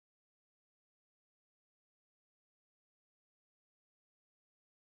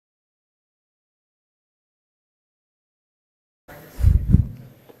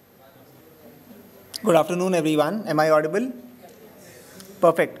Good afternoon, everyone. Am I audible?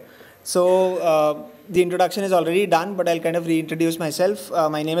 Perfect. So the introduction is already done, but I'll kind of reintroduce myself.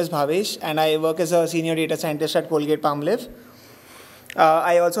 My name is Bhavesh, and I work as a senior data scientist at Colgate-Palmolive.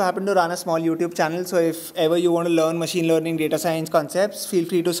 I also happen to run a small YouTube channel, so if ever you want to learn machine learning data science concepts, feel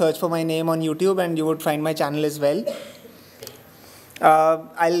free to search for my name on YouTube, and you would find my channel as well.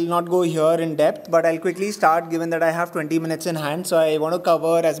 I'll not go here in depth, but I'll quickly start given that I have 20 minutes in hand. So I want to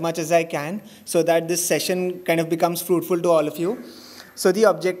cover as much as I can so that this session kind of becomes fruitful to all of you. So the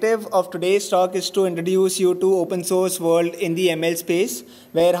objective of today's talk is to introduce you to open source world in the ML space,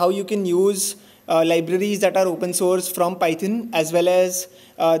 where how you can use libraries that are open source from Python, as well as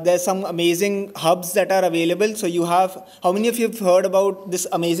there's some amazing hubs that are available. So you have, how many of you have heard about this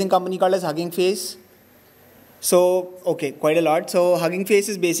amazing company called as Hugging Face? So, okay, quite a lot. So Hugging Face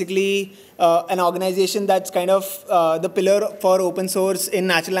is basically an organization that's kind of the pillar for open source in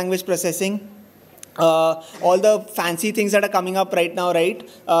natural language processing. All the fancy things that are coming up right now, right?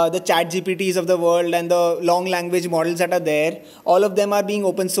 The chat GPTs of the world and the long language models that are there, all of them are being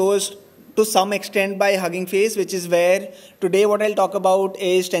open sourced to some extent by Hugging Face, which is where today what I'll talk about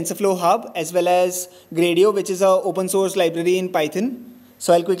is TensorFlow Hub as well as Gradio, which is an open source library in Python.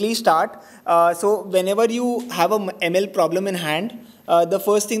 So I'll quickly start. So whenever you have a ML problem in hand, the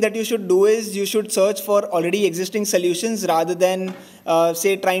first thing that you should do is you should search for already existing solutions rather than,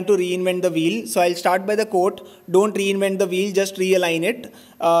 say, trying to reinvent the wheel. So I'll start by the quote, don't reinvent the wheel, just realign it.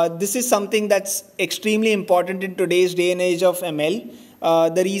 This is something that's extremely important in today's day and age of ML.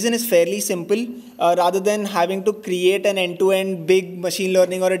 The reason is fairly simple. Rather than having to create an end-to-end big machine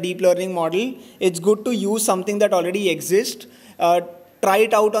learning or a deep learning model, it's good to use something that already exists. Try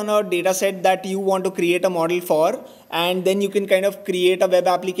it out on a data set that you want to create a model for, and then you can kind of create a web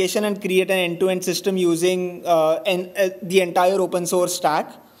application and create an end-to-end system using the entire open source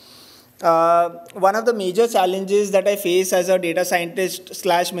stack. One of the major challenges that I face as a data scientist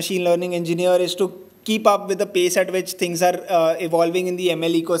 / machine learning engineer is to keep up with the pace at which things are evolving in the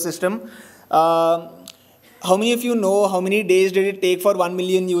ML ecosystem. How many of you know how many days did it take for 1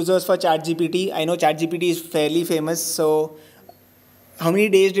 million users for ChatGPT? I know ChatGPT is fairly famous, so how many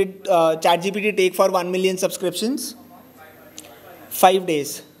days did ChatGPT take for 1 million subscriptions? 5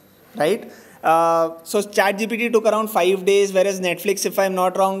 days, right? So ChatGPT took around 5 days, whereas Netflix, if I'm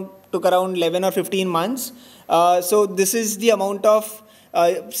not wrong, took around 11 or 15 months. So this is the amount of,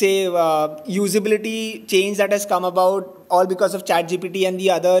 say, usability change that has come about all because of ChatGPT and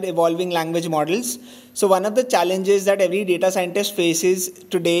the other evolving language models. So one of the challenges that every data scientist faces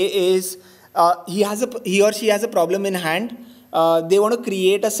today is he or she has a problem in hand. They want to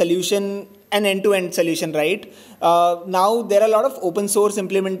create a solution, an end-to-end solution, right? Now, there are a lot of open source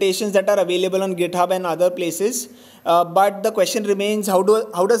implementations that are available on GitHub and other places. But the question remains, how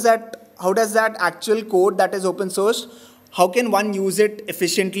does that actual code that is open source, how can one use it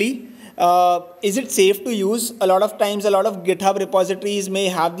efficiently? Is it safe to use? A lot of times, a lot of GitHub repositories may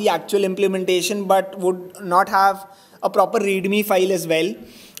have the actual implementation, but would not have a proper README file as well.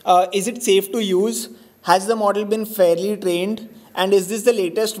 Is it safe to use? Has the model been fairly trained? And is this the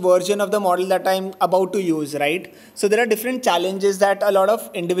latest version of the model that I'm about to use, right? So there are different challenges that a lot of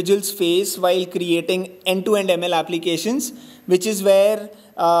individuals face while creating end-to-end ML applications, which is where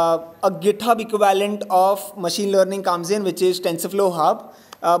a GitHub equivalent of machine learning comes in, which is TensorFlow Hub.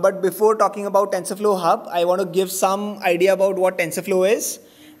 But before talking about TensorFlow Hub, I want to give some idea about what TensorFlow is.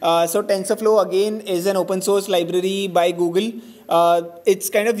 So TensorFlow, again, is an open source library by Google. It's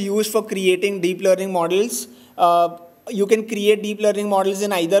kind of used for creating deep learning models. You can create deep learning models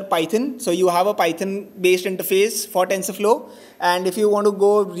in either Python. So you have a Python-based interface for TensorFlow. And if you want to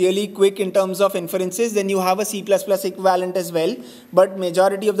go really quick in terms of inferences, then you have a C++ equivalent as well. But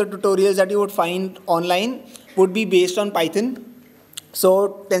majority of the tutorials that you would find online would be based on Python.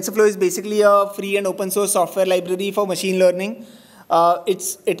 So TensorFlow is basically a free and open source software library for machine learning.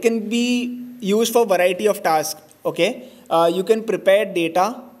 It can be used for a variety of tasks. Okay, you can prepare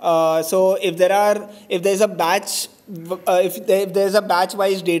data. So if there's a batch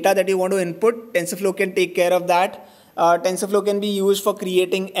wise data that you want to input, TensorFlow can take care of that. TensorFlow can be used for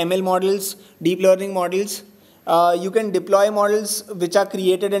creating ML models, deep learning models. You can deploy models which are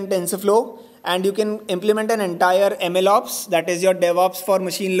created in TensorFlow, and you can implement an entire MLOps, that is your DevOps for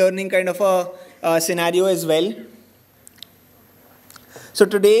machine learning kind of a scenario as well. So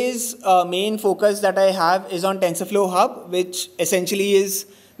today's main focus that I have is on TensorFlow Hub, which essentially is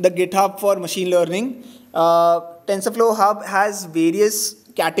the GitHub for machine learning. TensorFlow Hub has various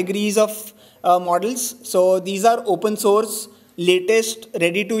categories of models. So these are open source, latest,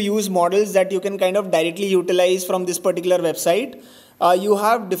 ready to use models that you can kind of directly utilize from this particular website. you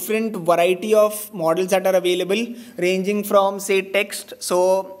have different variety of models that are available, ranging from, say, text.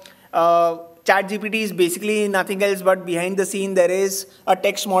 So ChatGPT is basically nothing else but behind the scene there is a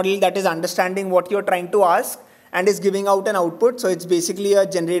text model that is understanding what you're trying to ask and is giving out an output. So it's basically a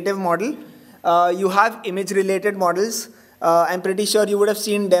generative model. You have image-related models. I'm pretty sure you would have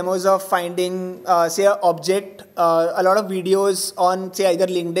seen demos of finding, say, an object. A lot of videos on, say, either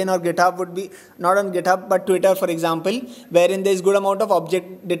LinkedIn or GitHub would be, not on GitHub, but Twitter, for example, wherein there's good amount of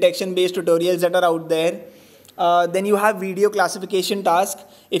object detection-based tutorials that are out there. Then you have video classification task.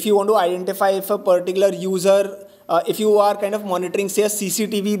 If you want to identify if a particular user, if you are kind of monitoring, say, a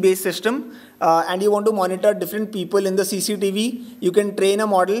CCTV-based system, and you want to monitor different people in the CCTV, you can train a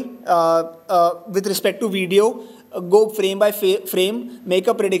model with respect to video, go frame by frame, make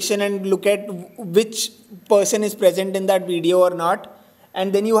a prediction and look at which person is present in that video or not.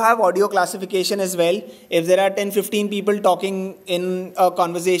 And then you have audio classification as well. If there are 10-15 people talking in a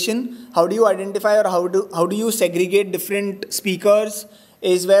conversation, how do you identify or how do you segregate different speakers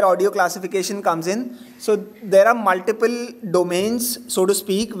is where audio classification comes in. So there are multiple domains, so to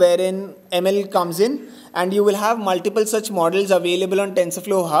speak, wherein ML comes in, and you will have multiple such models available on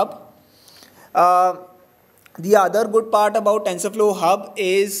TensorFlow Hub. The other good part about TensorFlow Hub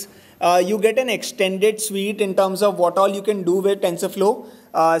is you get an extended suite in terms of what all you can do with TensorFlow.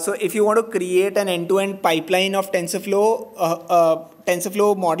 So if you want to create an end-to-end pipeline of TensorFlow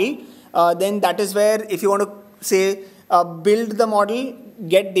model, then that is where, if you want to say build the model,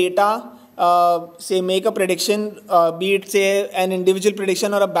 get data, say make a prediction, be it say an individual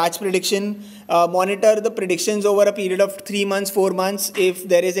prediction or a batch prediction, monitor the predictions over a period of 3 months, 4 months, if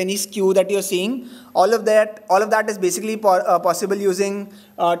there is any skew that you're seeing. All of that is basically possible using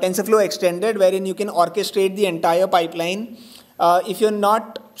TensorFlow Extended, wherein you can orchestrate the entire pipeline. If your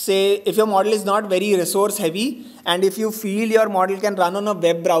model is not very resource heavy, and if you feel your model can run on a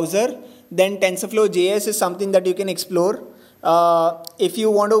web browser, then TensorFlow.js is something that you can explore. If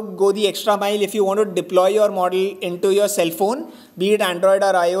you want to go the extra mile, if you want to deploy your model into your cell phone, be it Android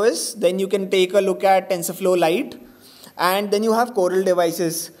or iOS, then you can take a look at TensorFlow And then you have Coral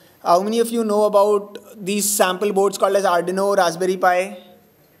devices. How many of you know about these sample boards called as Arduino, Raspberry Pi?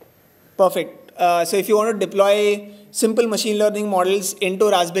 Perfect. So if you want to deploy simple machine learning models into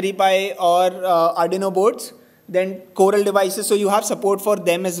Raspberry Pi or Arduino boards, then Coral devices, so you have support for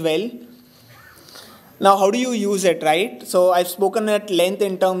them as well. Now, how do you use it, right? So I've spoken at length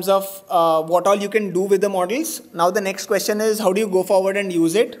in terms of what all you can do with the models. Now the next question is, how do you go forward and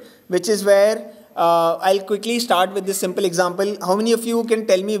use it? Which is where I'll quickly start with this simple example. How many of you can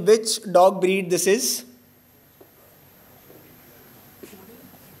tell me which dog breed this is?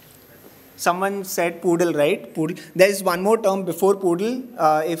 Someone said poodle, right? Poodle. There is one more term before poodle,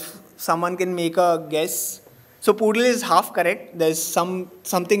 if someone can make a guess. So poodle is half correct. There's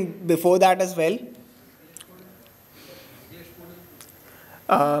something before that as well.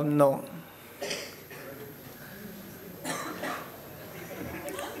 No.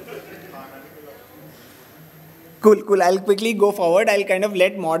 Cool. I'll quickly go forward. I'll kind of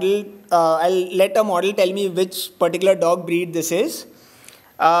let a model tell me which particular dog breed this is.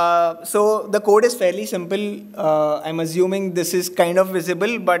 So the code is fairly simple. I'm assuming this is kind of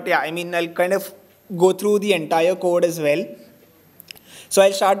visible, but yeah, I mean, I'll kind of go through the entire code as well. So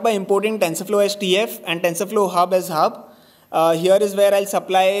I'll start by importing TensorFlow as TF and TensorFlow Hub as Hub. Here is where I'll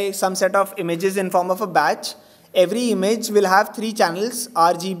supply some set of images in form of a batch. Every image will have 3 channels,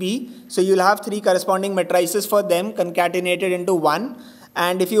 RGB. So you'll have 3 corresponding matrices for them concatenated into one.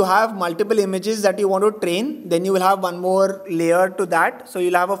 And if you have multiple images that you want to train, then you will have one more layer to that. So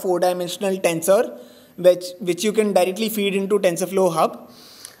you'll have a 4-dimensional tensor, which you can directly feed into TensorFlow Hub.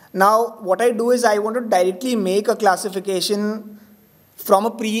 Now, what I do is I want to directly make a classification from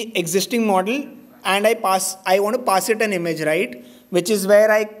a pre-existing model, and I want to pass it an image, right? Which is where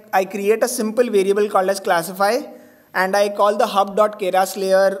I create a simple variable called as classify, and I call the hub.keras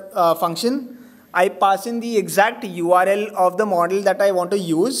layer function. I pass in the exact URL of the model that I want to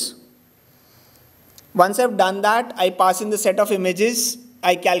use. Once I've done that, I pass in the set of images.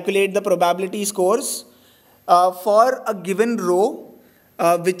 I calculate the probability scores. For a given row,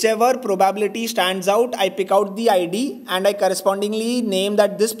 whichever probability stands out, I pick out the ID and I correspondingly name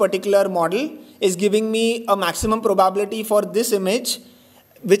that this particular model is giving me a maximum probability for this image,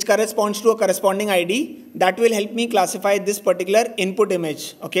 which corresponds to a corresponding ID. That will help me classify this particular input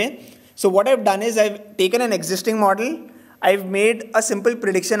image, okay? So what I've done is I've taken an existing model, I've made a simple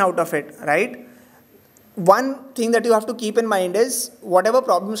prediction out of it, right? One thing that you have to keep in mind is whatever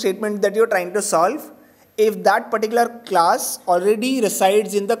problem statement that you're trying to solve, if that particular class already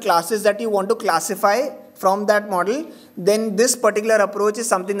resides in the classes that you want to classify from that model, then this particular approach is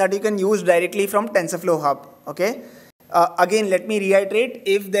something that you can use directly from TensorFlow Hub. Okay. Again, let me reiterate,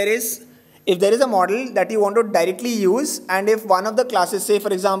 if there is a model that you want to directly use, and if one of the classes, say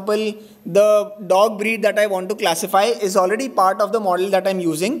for example, the dog breed that I want to classify is already part of the model that I'm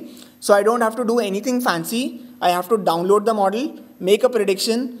using, so I don't have to do anything fancy. I have to download the model, make a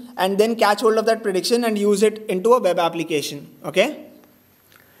prediction, and then catch hold of that prediction and use it into a web application. Okay?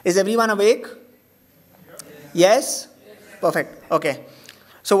 Is everyone awake? Yes? Perfect. Okay.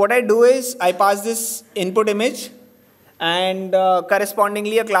 So what I do is I pass this input image, and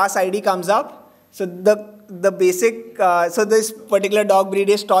correspondingly a class ID comes up. So the basic, so this particular dog breed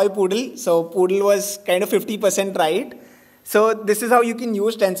is toy poodle. So poodle was kind of 50% right. So this is how you can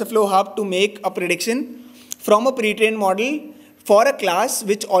use TensorFlow Hub to make a prediction from a pre-trained model for a class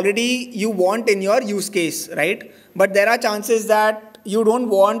which already you want in your use case, right? But there are chances that you don't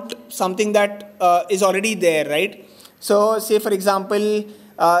want something that is already there, right? So say for example,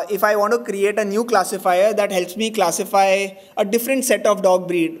 if I want to create a new classifier that helps me classify a different set of dog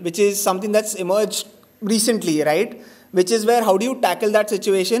breed, which is something that's emerged recently, right? Which is where, how do you tackle that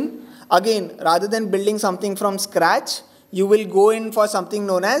situation? Again, rather than building something from scratch, you will go in for something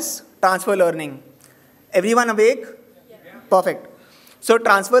known as transfer learning. Everyone awake? Yeah. Perfect. So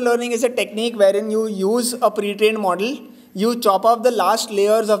transfer learning is a technique wherein you use a pre-trained model, you chop off the last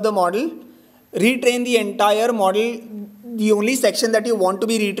layers of the model, retrain the entire model, the only section that you want to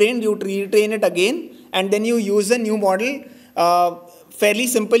be retrained, you retrain it again, and then you use a new model. Fairly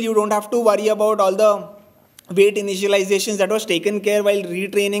simple, you don't have to worry about all the weight initializations that was taken care while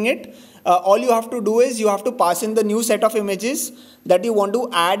retraining it. All you have to do is you have to pass in the new set of images that you want to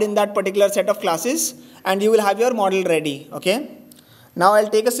add in that particular set of classes, and you will have your model ready. Okay. Now I'll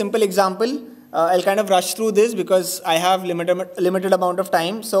take a simple example. I'll kind of rush through this because I have limited amount of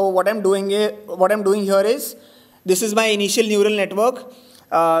time. So what I'm doing here is, this is my initial neural network.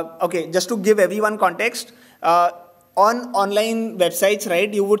 Okay, just to give everyone context, on online websites,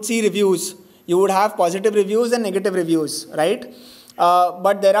 right, you would see reviews. You would have positive reviews and negative reviews, right?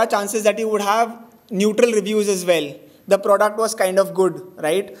 But there are chances that you would have neutral reviews as well. The product was kind of good,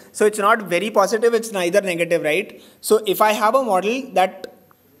 right? So it's not very positive, it's neither negative, right? So if I have a model that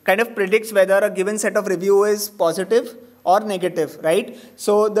kind of predicts whether a given set of review is positive or negative, right?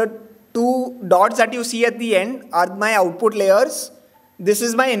 So the two dots that you see at the end are my output layers. This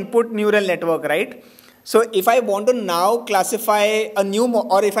is my input neural network, right? So if I want to now classify a new,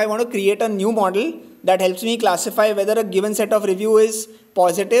 or if I want to create a new model that helps me classify whether a given set of review is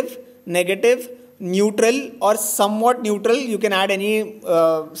positive, negative, neutral, or somewhat neutral, you can add any,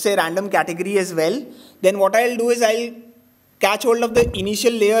 say, random category as well. Then what I'll do is I'll catch hold of the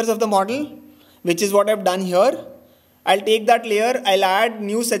initial layers of the model, which is what I've done here. I'll take that layer, I'll add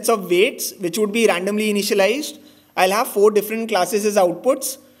new sets of weights, which would be randomly initialized. I'll have 4 different classes as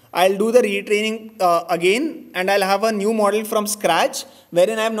outputs. I'll do the retraining again, and I'll have a new model from scratch,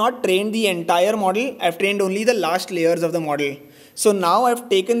 wherein I have not trained the entire model. I've trained only the last layers of the model. So now I've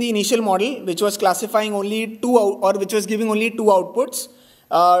taken the initial model, which was classifying only which was giving only 2 outputs,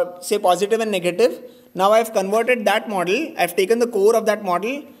 say positive and negative. Now I've converted that model. I've taken the core of that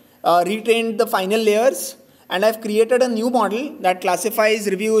model, retrained the final layers, and I've created a new model that classifies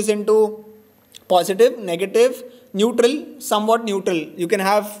reviews into positive, negative, neutral, somewhat neutral. You can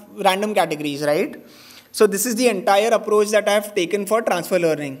have random categories, right? So this is the entire approach that I have taken for transfer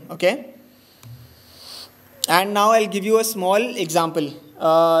learning, okay? And now I'll give you a small example.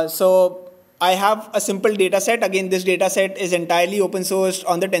 So I have a simple data set. Again, this data set is entirely open sourced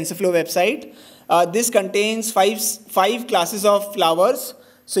on the TensorFlow website. This contains five classes of flowers.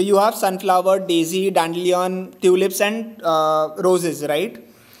 So you have sunflower, daisy, dandelion, tulips, and roses, right?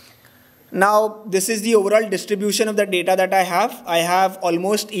 Now, this is the overall distribution of the data that I have. I have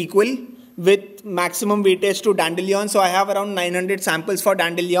almost equal with maximum weightage to dandelion. So I have around 900 samples for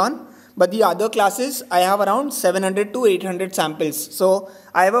dandelion. But the other classes, I have around 700 to 800 samples. So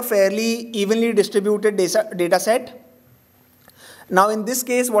I have a fairly evenly distributed data set. Now, in this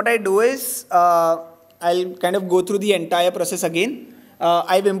case, what I do is, I'll kind of go through the entire process again.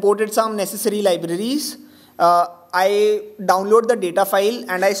 I've imported some necessary libraries. I download the data file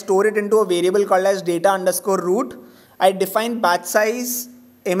and I store it into a variable called as data_root. I define batch size,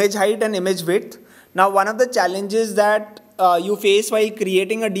 image height, and image width. Now, one of the challenges that you face while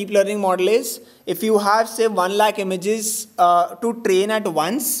creating a deep learning model is, if you have, say, 1 lakh images to train at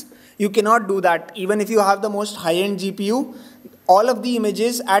once, you cannot do that. Even if you have the most high-end GPU, all of the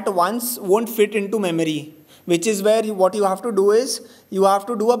images at once won't fit into memory, which is where what you have to do is, you have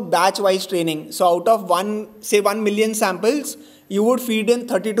to do a batch-wise training. So out of 1 million samples, you would feed in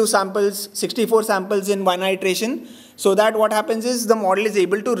 32 samples, 64 samples in one iteration, so that what happens is the model is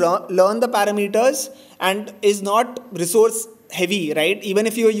able to learn the parameters and is not resource heavy, right? Even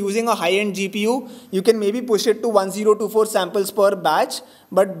if you're using a high-end GPU, you can maybe push it to 1024 samples per batch,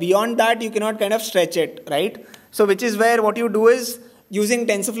 but beyond that, you cannot kind of stretch it, right? So which is where what you do is, using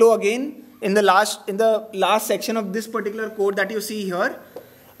TensorFlow again, in the last section of this particular code that you see here,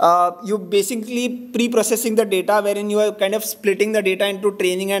 you basically pre-processing the data, wherein you are kind of splitting the data into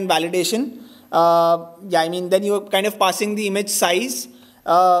training and validation. Then you're kind of passing the image size.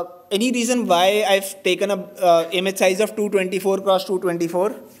 Any reason why I've taken a image size of 224 cross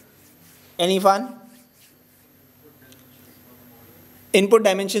 224? Any fun? Input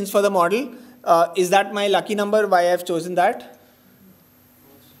dimensions for the model. Is that my lucky number? Why I've chosen that?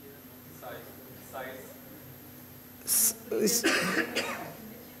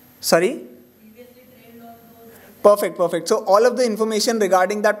 Sorry? Perfect. So all of the information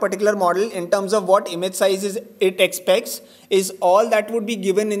regarding that particular model in terms of what image sizes it expects is all that would be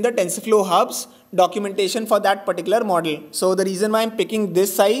given in the TensorFlow Hub's documentation for that particular model. So the reason why I'm picking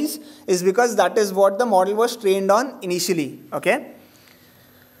this size is because that is what the model was trained on initially. Okay.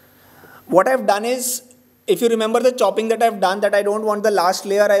 What I've done is, if you remember the chopping that I've done, that I don't want the last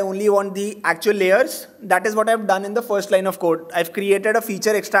layer, I only want the actual layers. That is what I've done in the first line of code. I've created a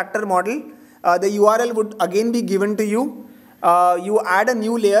feature extractor model. The URL would again be given to you. You add a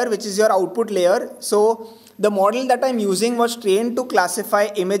new layer, which is your output layer. So the model that I'm using was trained to classify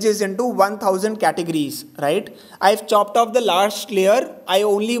images into 1000 categories, right? I've chopped off the last layer. I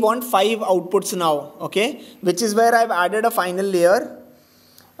only want 5 outputs now, okay? Which is where I've added a final layer.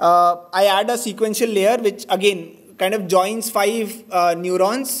 I add a sequential layer, which again kind of joins 5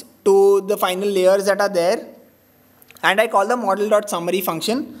 neurons to the final layers that are there. And I call the model.summary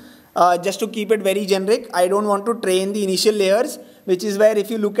function. Just to keep it very generic, I don't want to train the initial layers, which is where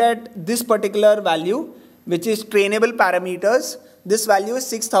if you look at this particular value, which is trainable parameters, this value is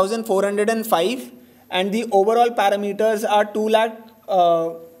 6405 and the overall parameters are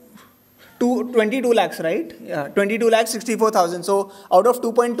 22 lakhs, right? Yeah, 22 lakhs 64,000. So out of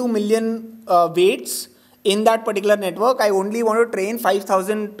 2.2 million weights in that particular network, I only want to train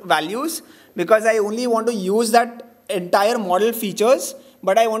 5,000 values because I only want to use that entire model features,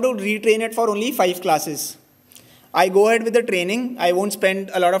 but I want to retrain it for only 5 classes. I go ahead with the training. I won't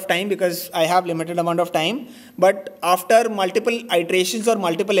spend a lot of time because I have limited amount of time. But after multiple iterations or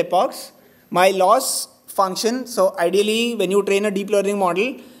multiple epochs, my loss function, so ideally when you train a deep learning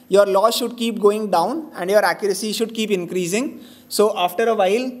model, your loss should keep going down and your accuracy should keep increasing. So after a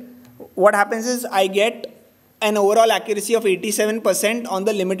while, what happens is I get an overall accuracy of 87% on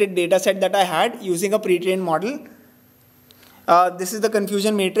the limited data set that I had using a pre-trained model. This is the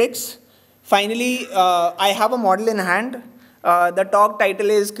confusion matrix. Finally, I have a model in hand. The talk title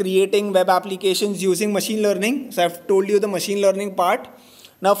is creating web applications using machine learning. So I've told you the machine learning part.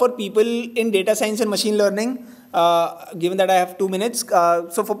 Now for people in data science and machine learning, given that I have 2 minutes,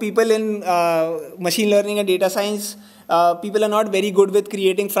 so for people in machine learning and data science, people are not very good with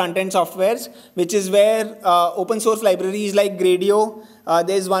creating front-end softwares, which is where open source libraries like Gradio,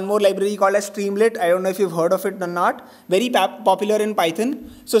 there's one more library called as Streamlit. I don't know if you've heard of it or not. Very popular in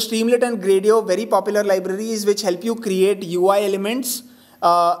Python. So Streamlit and Gradio, very popular libraries which help you create UI elements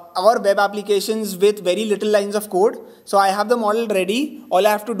or web applications with very little lines of code. So I have the model ready. All I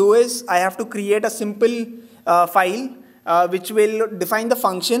have to do is I have to create a simple file which will define the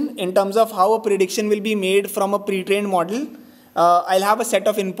function in terms of how a prediction will be made from a pre-trained model. I'll have a set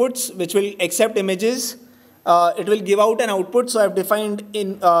of inputs which will accept images. It will give out an output. So I've defined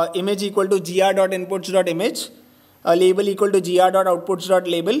in image equal to gr.inputs.image, label equal to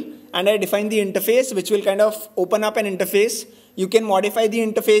gr.outputs.label, and I define the interface which will kind of open up an interface. You can modify the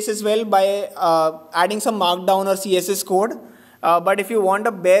interface as well by adding some markdown or CSS code. But if you want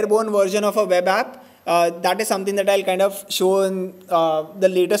a bare bone version of a web app, that is something that I'll kind of show in the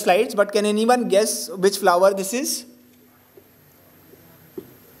later slides. But can anyone guess which flower this is?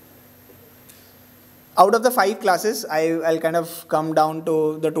 Out of the 5 classes, I'll kind of come down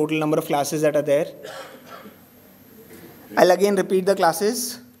to the total number of classes that are there. I'll again repeat the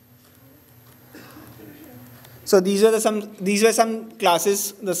classes. So these were some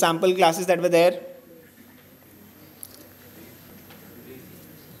classes, the sample classes that were there.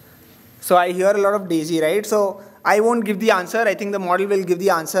 So I hear a lot of Daisy, right? So I won't give the answer. I think the model will give the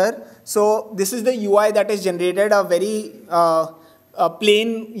answer. So this is the UI that is generated, a very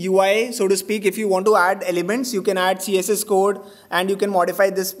plain UI, so to speak. If you want to add elements, you can add CSS code and you can modify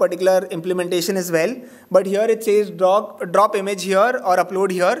this particular implementation as well. But here it says drop image here or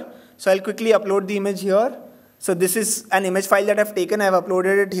upload here. So I'll quickly upload the image here. So this is an image file that I've taken. I've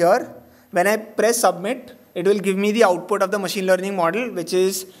uploaded it here. When I press submit, it will give me the output of the machine learning model, which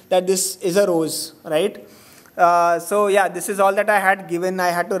is that this is a rose, right? So yeah, this is all that I had given. I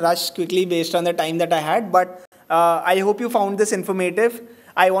had to rush quickly based on the time that I had, but I hope you found this informative.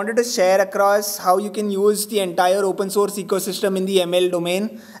 I wanted to share across how you can use the entire open source ecosystem in the ML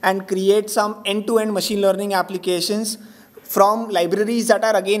domain and create some end-to-end machine learning applications from libraries that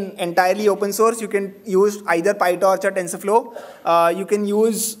are again entirely open source. You can use either PyTorch or TensorFlow. You can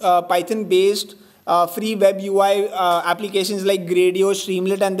use Python-based free web UI applications like Gradio,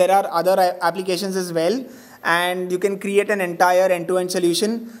 Streamlit, and there are other applications as well. And you can create an entire end-to-end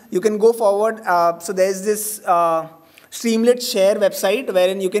solution. You can go forward. So there's this Streamlit share website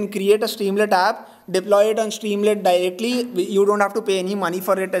wherein you can create a Streamlit app, deploy it on Streamlit directly. You don't have to pay any money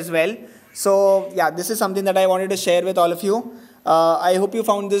for it as well. So yeah, this is something that I wanted to share with all of you. I hope you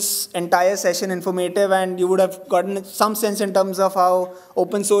found this entire session informative and you would have gotten some sense in terms of how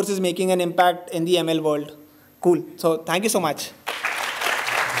open source is making an impact in the ML world. Cool. So thank you so much.